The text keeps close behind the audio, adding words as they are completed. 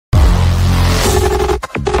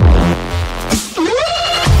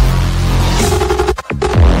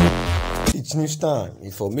It's news time.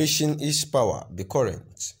 Information is power. Be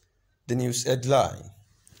current. The news headline: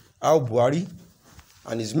 How Buhari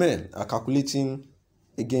and his men are calculating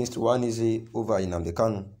against Ohanaeze over Nnamdi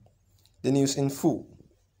Kanu. The news in full.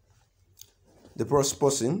 The first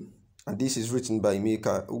person, and this is written by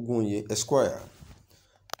Emeka Ogunye Esquire.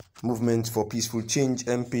 Movement for Peaceful Change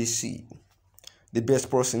MPC. The best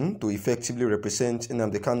person to effectively represent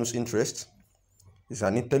Nnamdi Kanu's interests is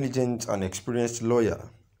an intelligent and experienced lawyer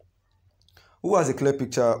who has a clear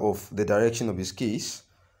picture of the direction of his case,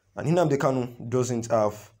 and Nnamdi Kanu doesn't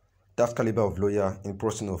have that caliber of lawyer in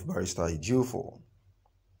person of Barrister Ejiofor.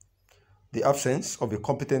 The absence of a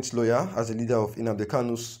competent lawyer as a leader of Nnamdi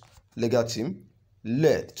Kanu's legal team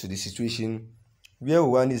led to the situation where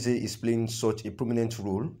Ohanaeze is playing such a prominent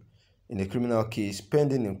role in a criminal case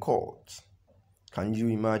pending in court. Can you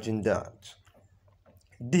imagine that?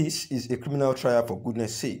 This is a criminal trial, for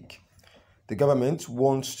goodness sake. The government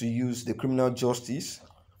wants to use the criminal justice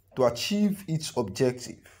to achieve its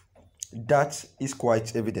objective. That is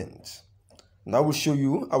quite evident. And I will show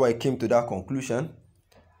you how I came to that conclusion.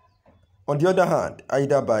 On the other hand,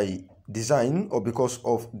 either by design or because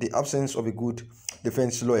of the absence of a good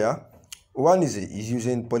defense lawyer, Ohanaeze is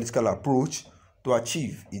using political approach to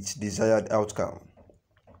achieve its desired outcome.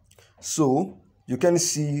 So, you can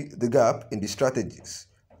see the gap in the strategies.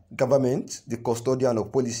 Government, the custodian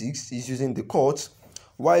of politics, is using the courts,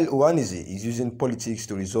 while Ohanaeze is using politics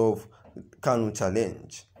to resolve Kanu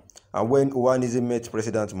challenge. And when Ohanaeze met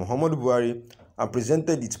President Muhammadu Buhari and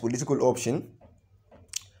presented its political option,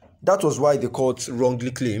 that was why the court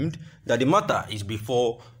wrongly claimed that the matter is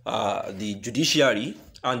before the judiciary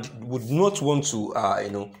and would not want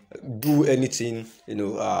to, do anything,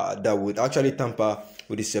 that would actually tamper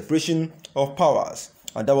with the separation of powers.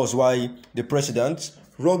 And that was why the president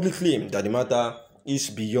wrongly claimed that the matter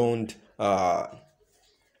is beyond,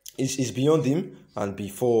 is beyond him and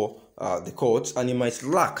before the courts, and he might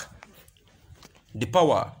lack the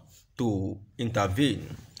power to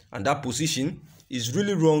intervene. And that position is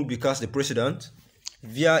really wrong because the president,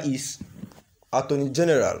 via his attorney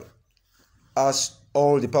general, has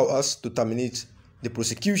all the powers to terminate the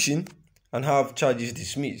prosecution and have charges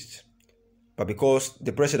dismissed. But because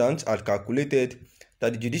the president had calculated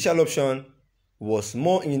that the judicial option was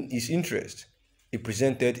more in his interest, he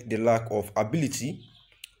presented the lack of ability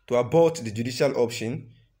to abort the judicial option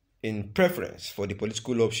in preference for the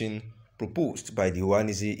political option proposed by the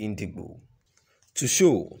Ohanaeze Indigbo. To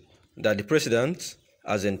show that the president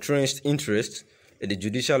has entrenched interest in the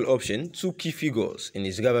judicial option, two key figures in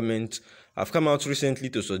his government have come out recently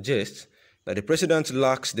to suggest that the president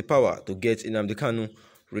lacks the power to get Nnamdi Kanu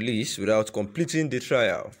released without completing the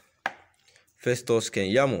trial. Festus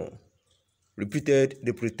Keyamo repeated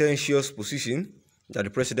the pretentious position that the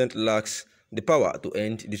president lacks the power to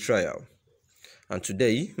end the trial. And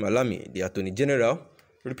today, Malami, the Attorney General,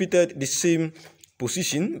 repeated the same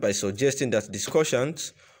position by suggesting that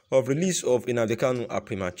discussions of release of Nnamdi Kanu are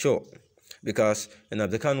premature because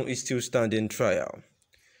Nnamdi Kanu is still standing trial.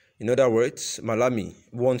 In other words, Malami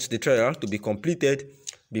wants the trial to be completed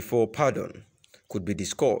before pardon could be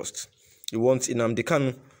discussed. He wants Nnamdi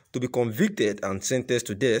Kanu to be convicted and sentenced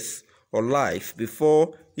to death or life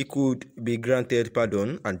before he could be granted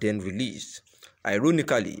pardon and then released.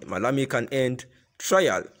 Ironically, Malami can end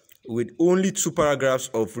trial with only 2 paragraphs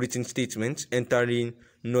of written statements entering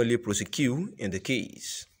nolle prosequi in the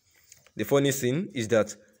case. The funny thing is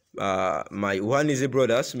that my Ohanaeze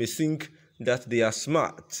brothers may think that they are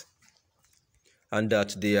smart and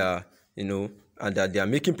that they are, and that they are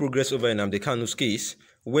making progress over Nnamdi Kanu's case,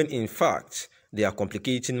 when in fact they are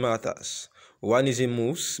complicating matters. Ohanaeze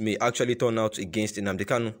moves may actually turn out against Nnamdi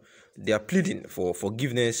Kanu. They are pleading for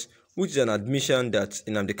forgiveness, which is an admission that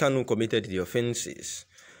Nnamdi Kanu committed the offences.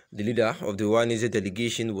 The leader of the Ohanaeze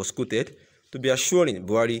delegation was quoted to be assuring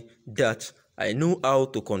Buhari that I know how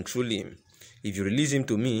to control him. If you release him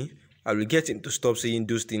to me, I will get him to stop saying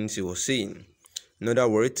those things he was saying. In other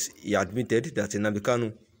words, he admitted that Nnamdi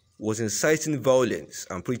Kanu was inciting violence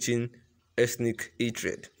and preaching ethnic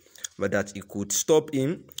hatred, but that he could stop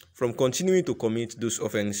him from continuing to commit those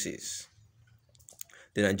offences.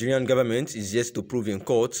 The Nigerian government is yet to prove in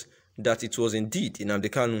court that it was indeed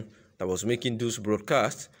Nnamdi Kanu that was making those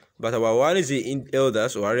broadcasts, but our Ohanaeze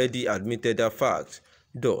elders already admitted that fact,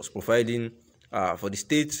 thus providing for the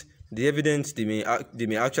state the evidence they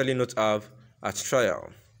may actually not have at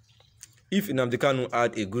trial. If Nnamdi Kanu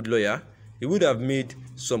had a good lawyer, he would have made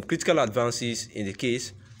some critical advances in the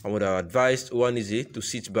case and would have advised Ohanaeze to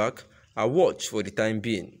sit back and watch for the time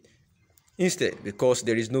being. Instead, because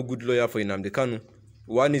there is no good lawyer for Nnamdi Kanu,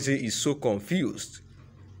 Ohanaeze is so confused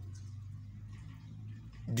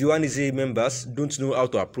The Ohanaeze members don't know how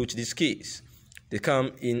to approach this case. They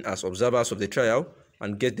come in as observers of the trial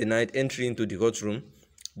and get denied entry into the courtroom.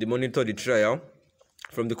 They monitor the trial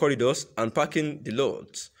from the corridors and parking the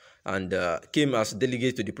lots, and came as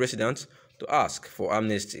delegates to the president to ask for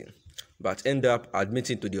amnesty, but end up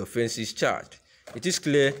admitting to the offences charged. It is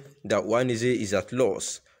clear that Ohanaeze is at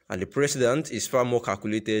loss, and the president is far more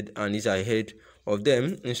calculated and is ahead of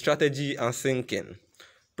them in strategy and thinking.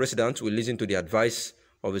 The president will listen to the advice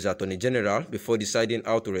of his Attorney General before deciding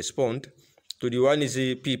how to respond to the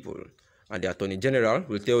Ohanaeze people, and the Attorney General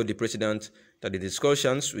will tell the president that the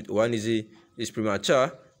discussions with Ohanaeze is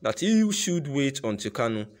premature, that he should wait until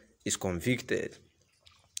Kanu is convicted.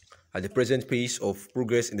 At the present pace of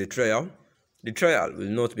progress in the trial will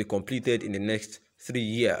not be completed in the next 3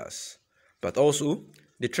 years. But also,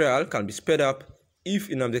 the trial can be sped up if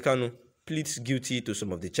Nnamdi Kanu pleads guilty to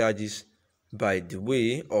some of the charges by the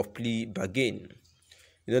way of plea bargain.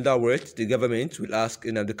 In other words, the government will ask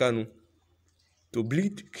Nnamdi Kanu to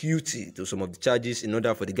plead guilty to some of the charges in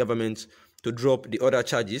order for the government to drop the other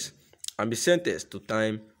charges and be sentenced to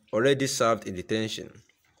time already served in detention.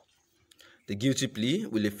 The guilty plea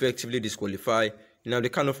will effectively disqualify Nnamdi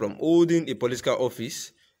Kanu from holding a political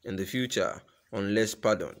office in the future unless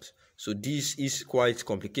pardoned. So this is quite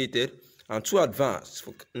complicated and too advanced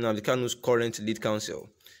for Nnamdi Kanu's current lead counsel.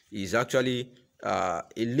 He is actually a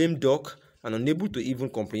lame duck and unable to even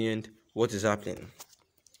comprehend what is happening.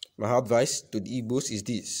 My advice to the Igbos is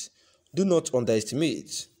this: do not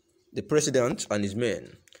underestimate the president and his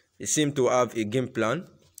men. They seem to have a game plan.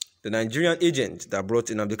 The Nigerian agent that brought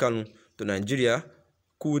Nnamdi Kanu to Nigeria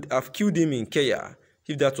could have killed him in Kenya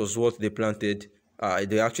if that was what they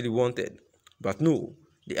they actually wanted. But no,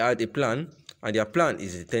 they had a plan, and their plan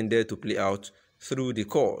is intended to play out through the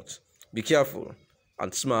court. Be careful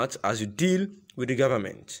and smart as you deal with the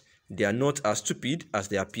government. They are not as stupid as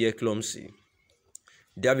they appear clumsy.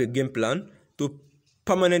 They have a game plan to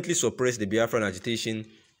permanently suppress the Biafran agitation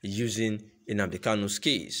using Nnamdi Kanu's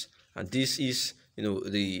case. And this is,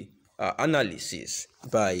 the analysis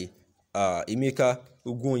by Emeka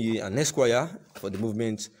Ugunyi and Esquire for the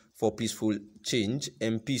Movement for Peaceful Change,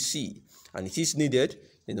 MPC. And it is needed,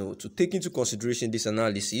 to take into consideration this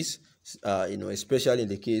analysis, especially in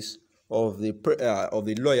the case of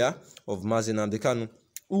the lawyer of Mazi Nnamdi Kanu,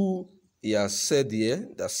 who he has said here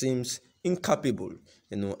that seems incapable.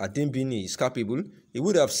 Adembini is capable. He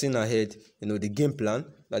would have seen ahead, the game plan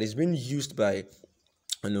that is being used by,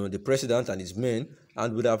 the president and his men,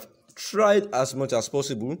 and would have tried as much as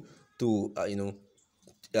possible to,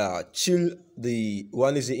 chill the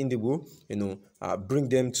Ohanaeze Indigo, bring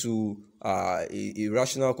them to a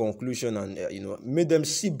rational conclusion, and made them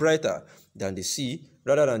see brighter than they see,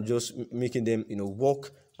 rather than just making them,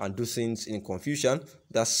 walk and do things in confusion.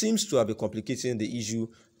 That seems to have been complicating the issue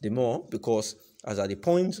the more, because as at the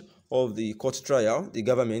point of the court trial, the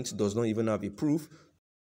government does not even have a proof